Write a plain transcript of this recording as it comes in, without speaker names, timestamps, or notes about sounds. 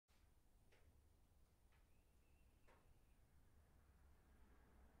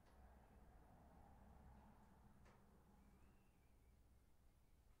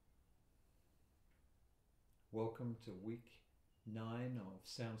Welcome to week 9 of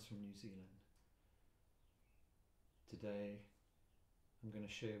Sounds from New Zealand. Today I'm going to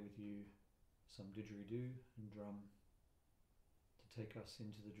share with you some didgeridoo and drum to take us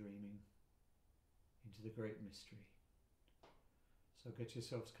into the dreaming, into the great mystery. So get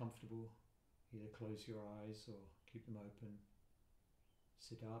yourselves comfortable, either close your eyes or keep them open,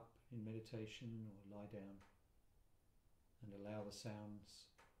 sit up in meditation or lie down, and allow the sounds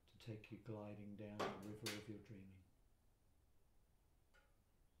to take you gliding down the river of your dreaming.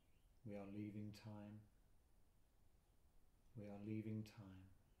 We are leaving time. We are leaving time.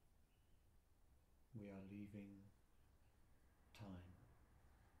 We are leaving time.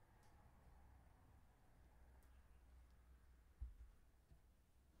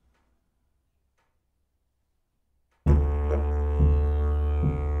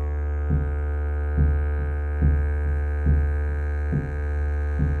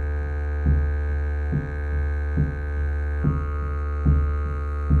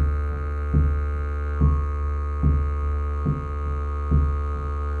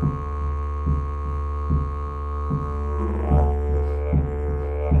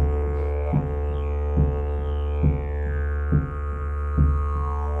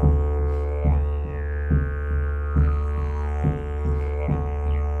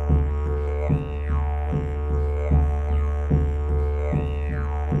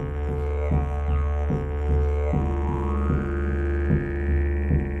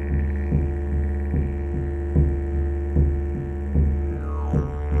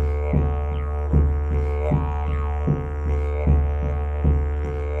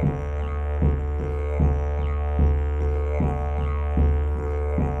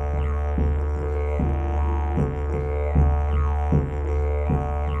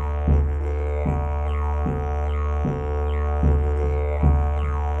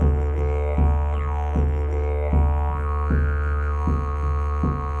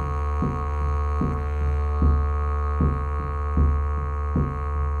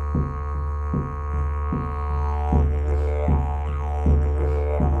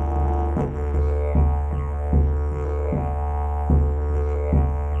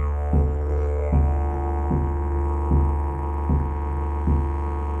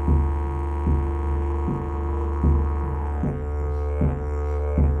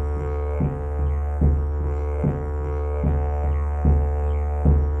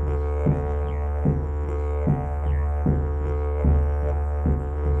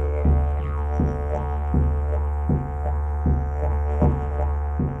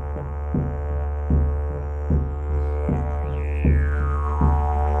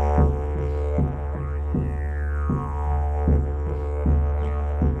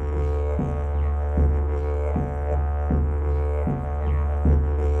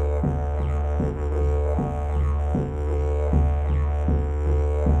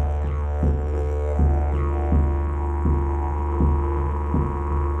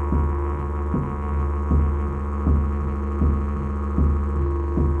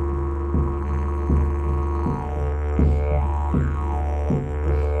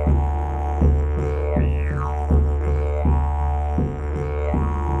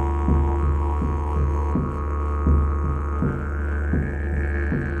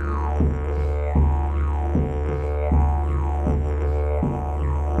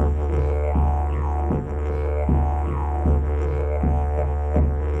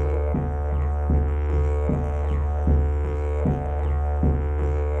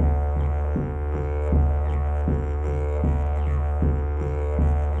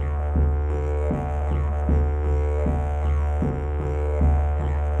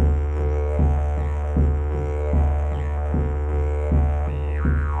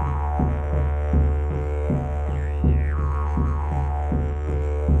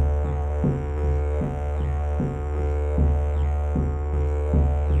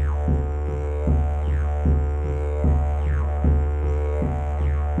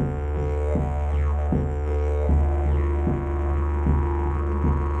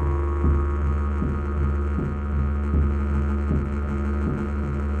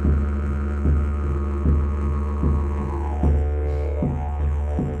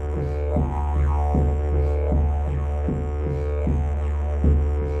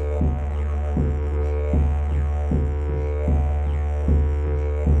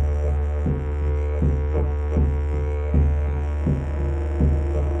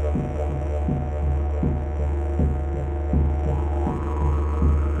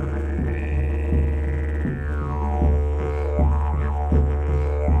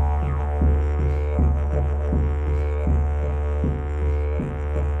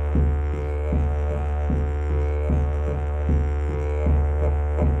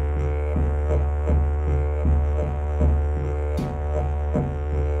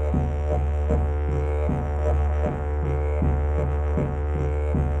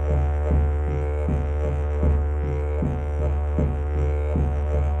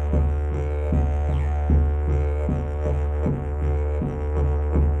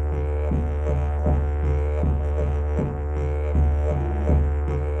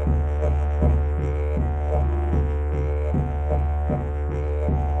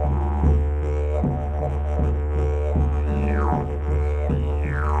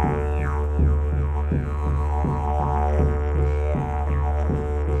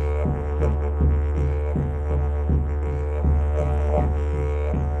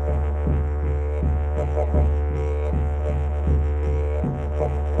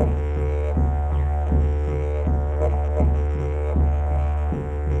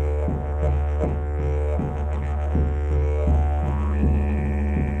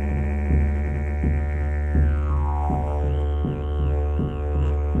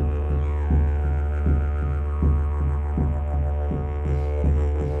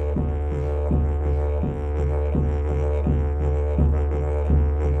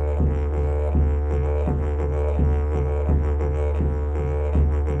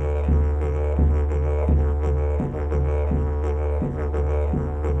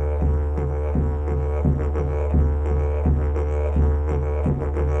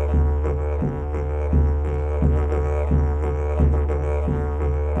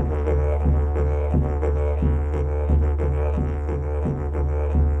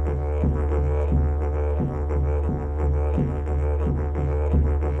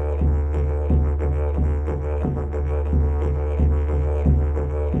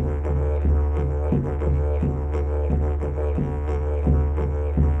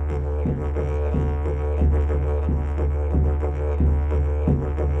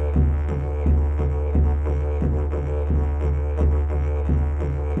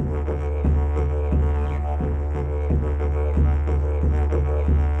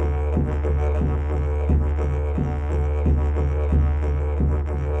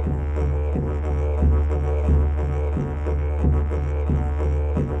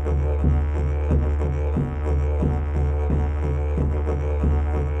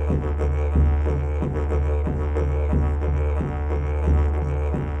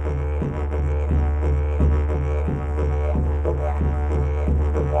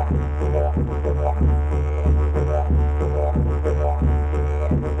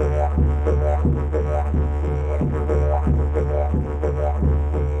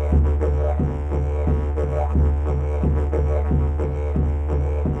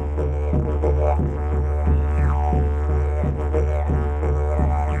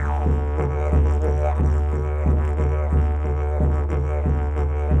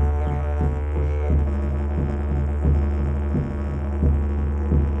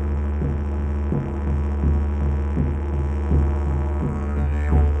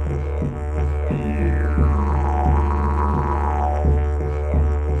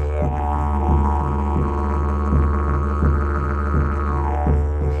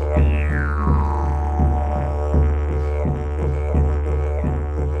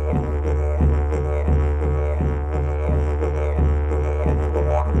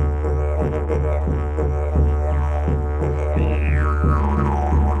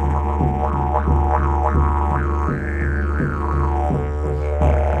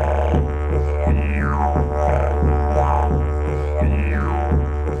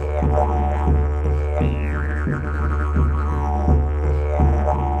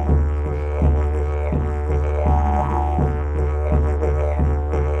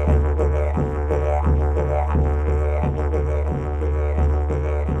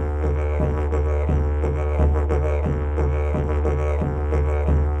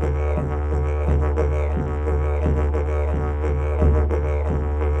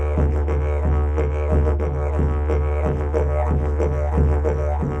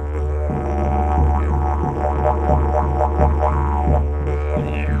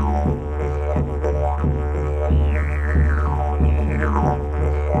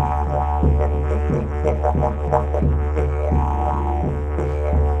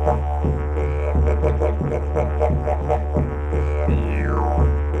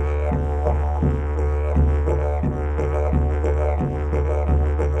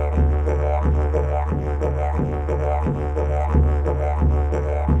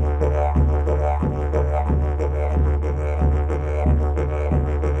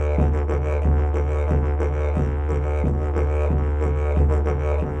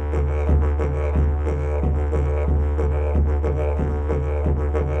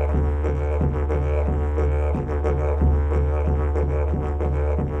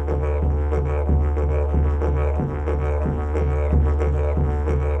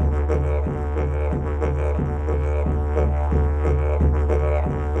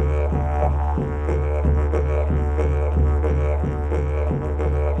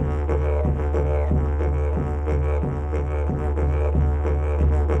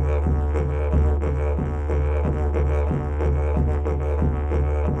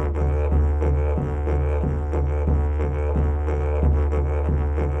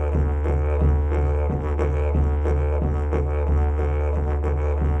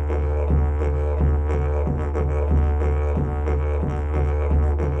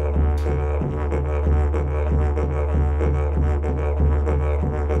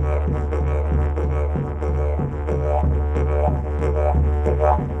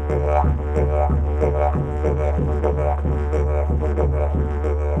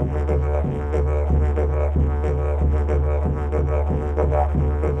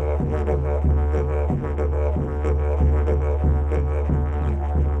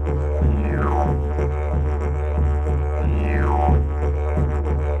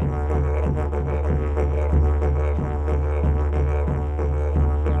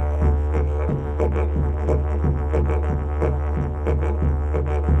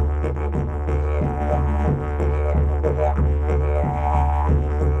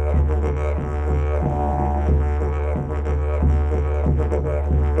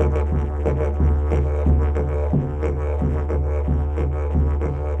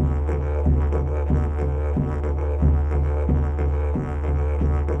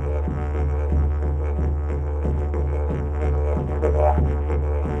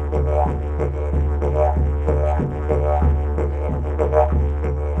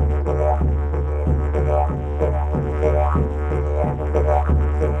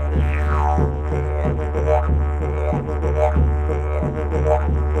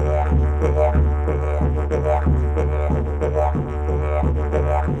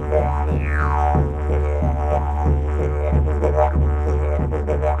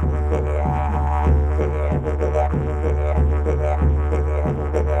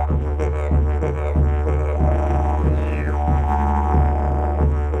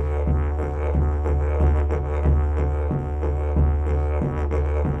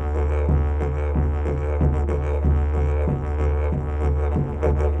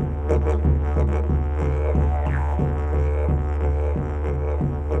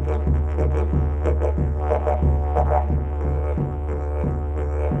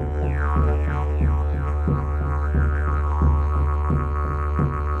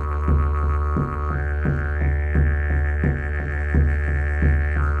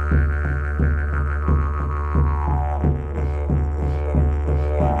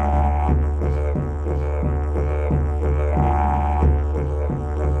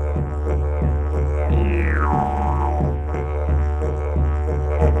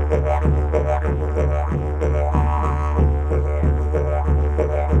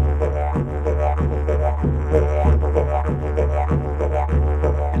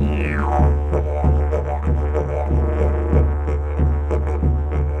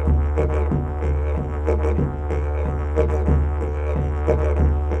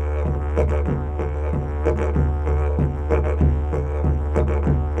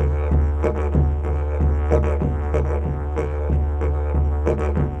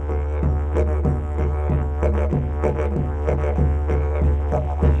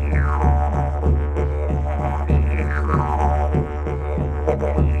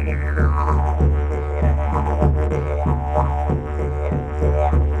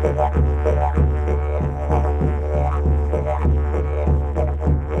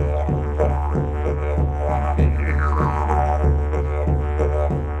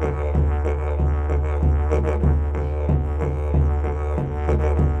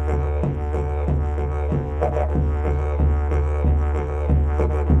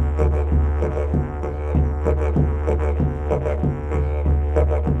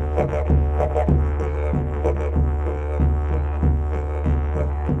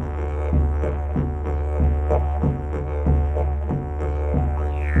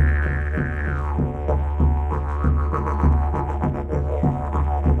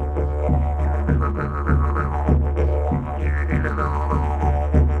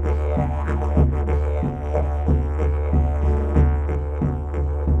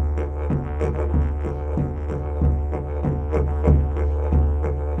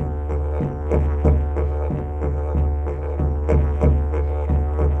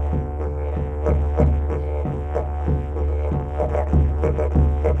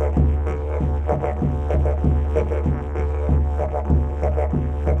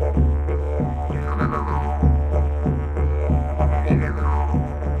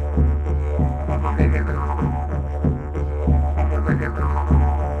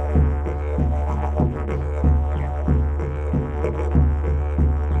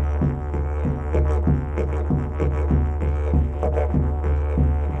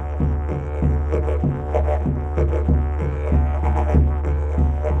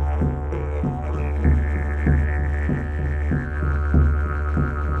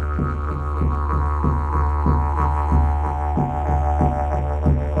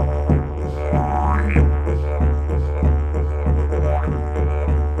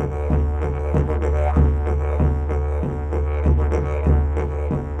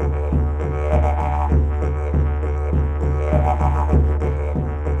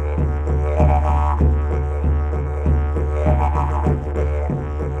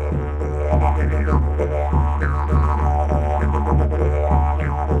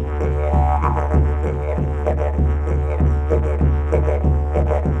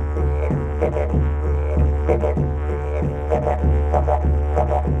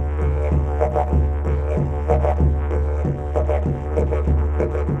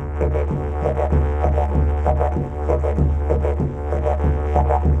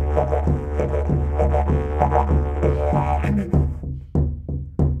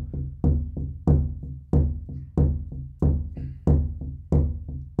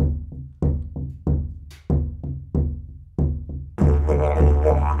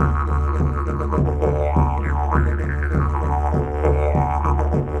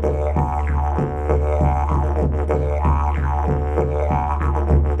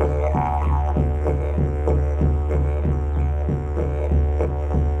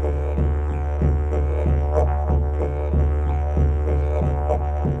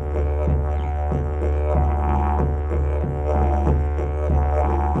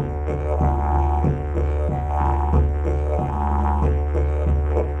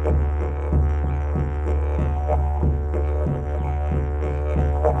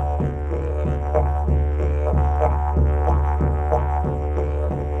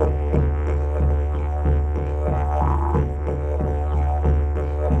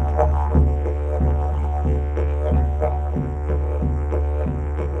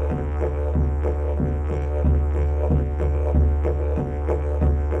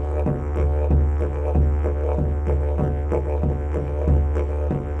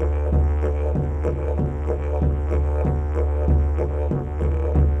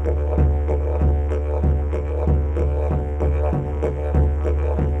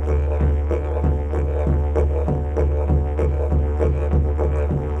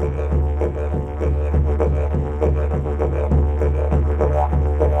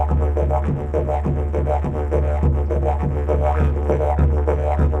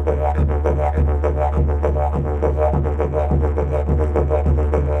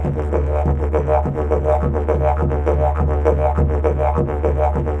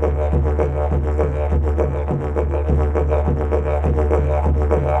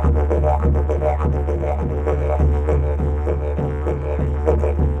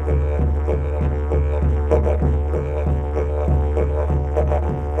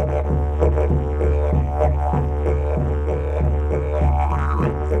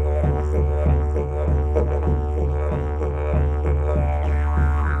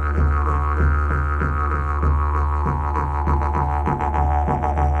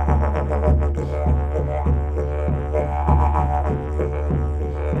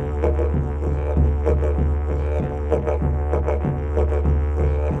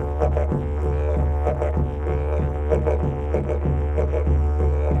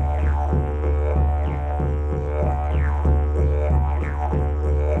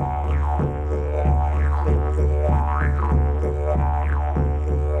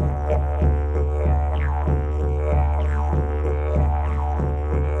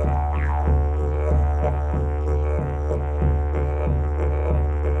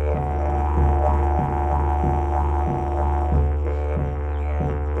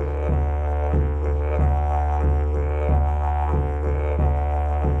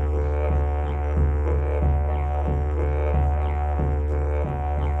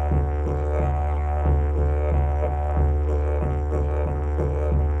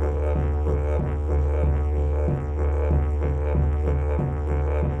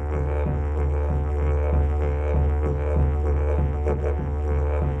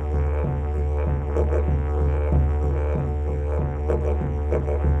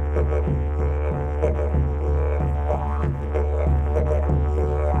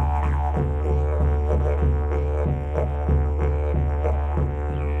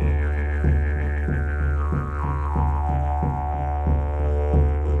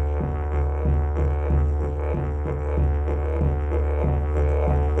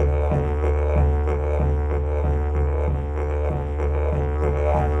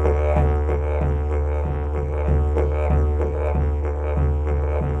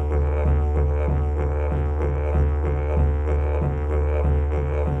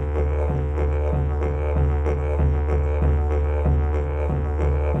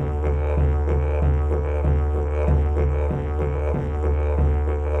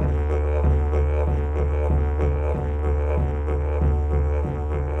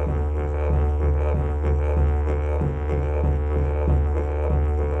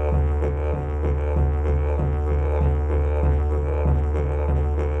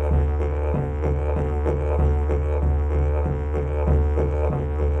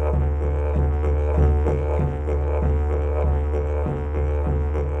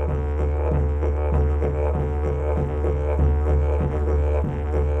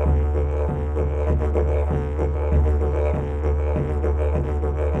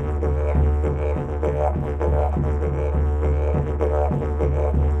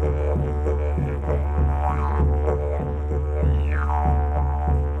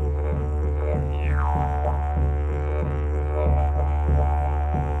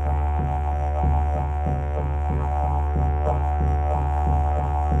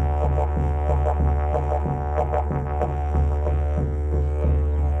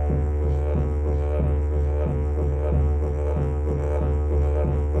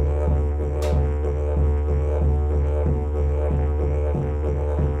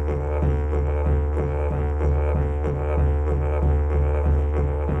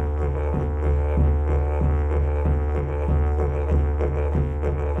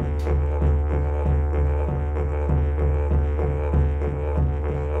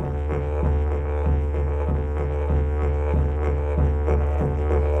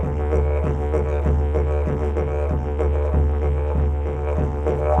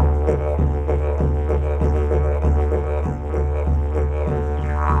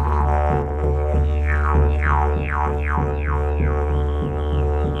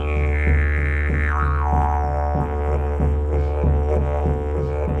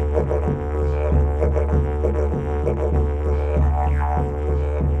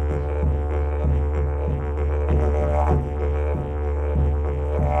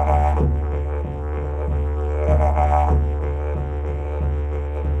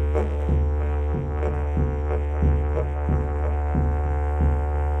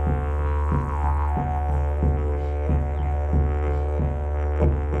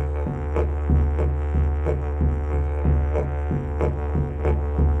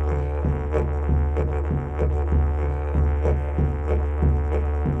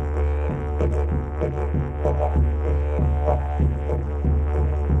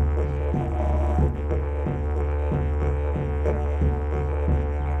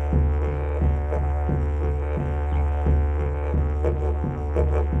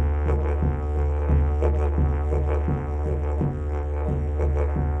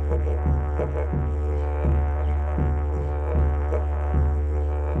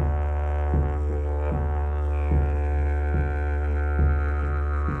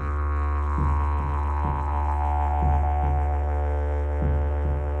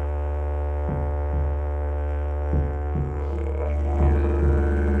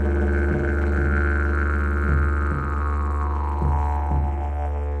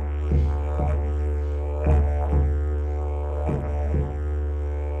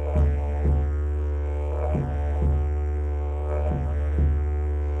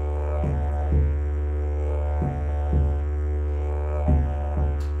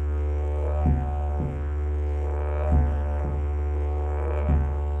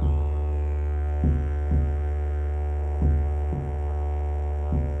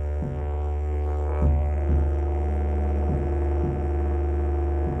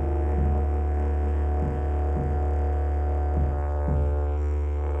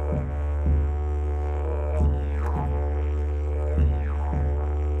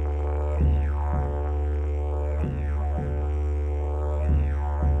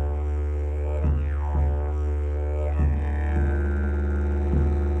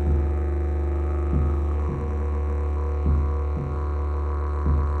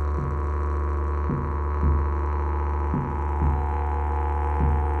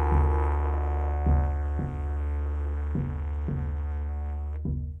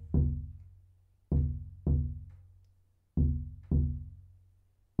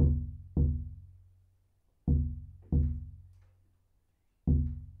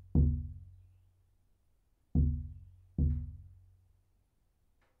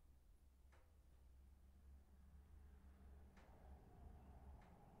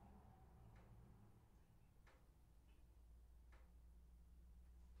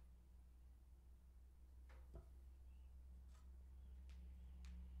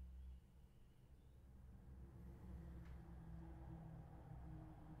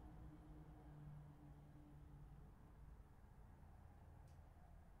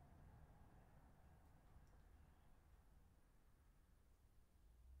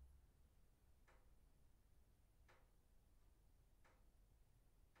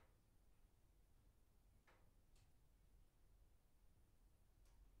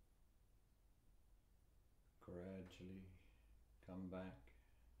 Gradually come back,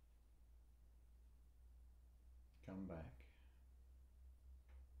 come back,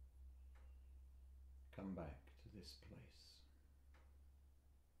 come back to this place.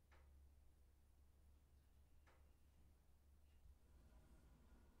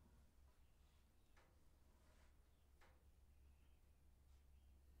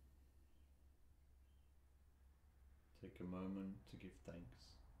 Take a moment to give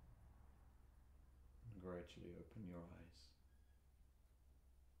thanks and gradually open your eyes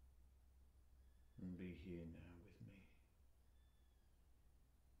and be here now with me.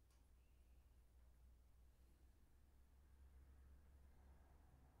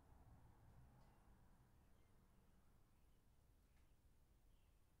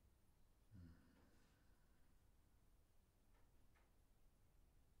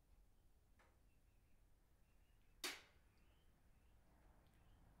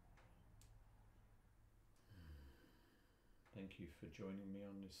 Thank you for joining me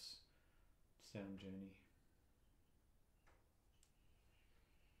on this sound journey.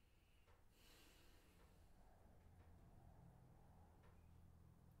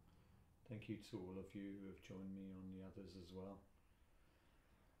 Thank you to all of you who have joined me on the others as well.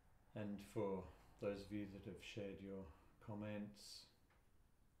 And for those of you that have shared your comments,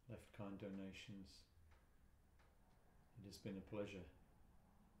 left in-kind donations. It has been a pleasure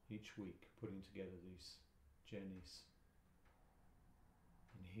each week putting together these journeys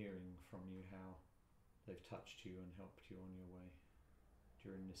and hearing from you how they've touched you and helped you on your way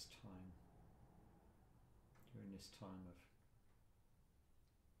during this time of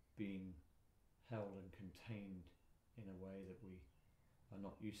being held and contained in a way that we are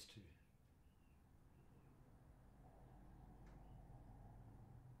not used to.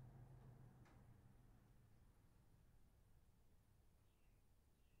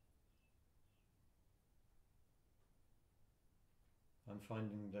 I'm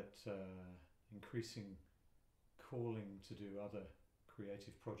finding that increasing calling to do other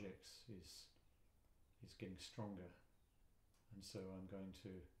creative projects is getting stronger, and so I'm going to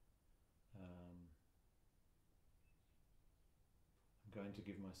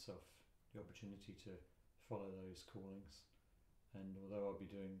give myself the opportunity to follow those callings. And although I'll be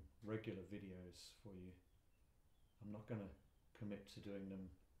doing regular videos for you, I'm not going to commit to doing them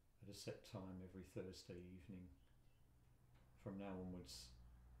at a set time every Thursday evening. From now onwards,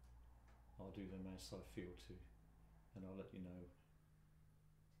 I'll do them as I feel to, and I'll let you know.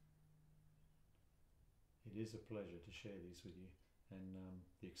 It is a pleasure to share these with you, and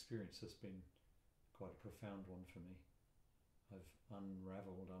the experience has been quite a profound one for me. I've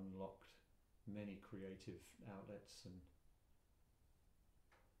unlocked many creative outlets and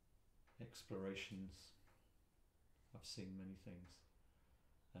explorations. I've seen many things,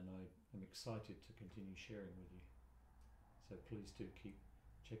 and I am excited to continue sharing with you. So please do keep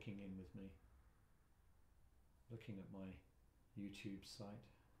checking in with me, looking at my YouTube site,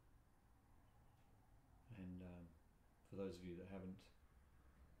 and for those of you that haven't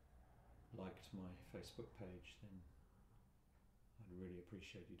liked my Facebook page, then I'd really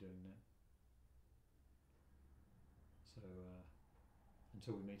appreciate you doing that. So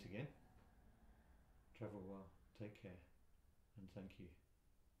until we meet again, travel well, take care, and thank you.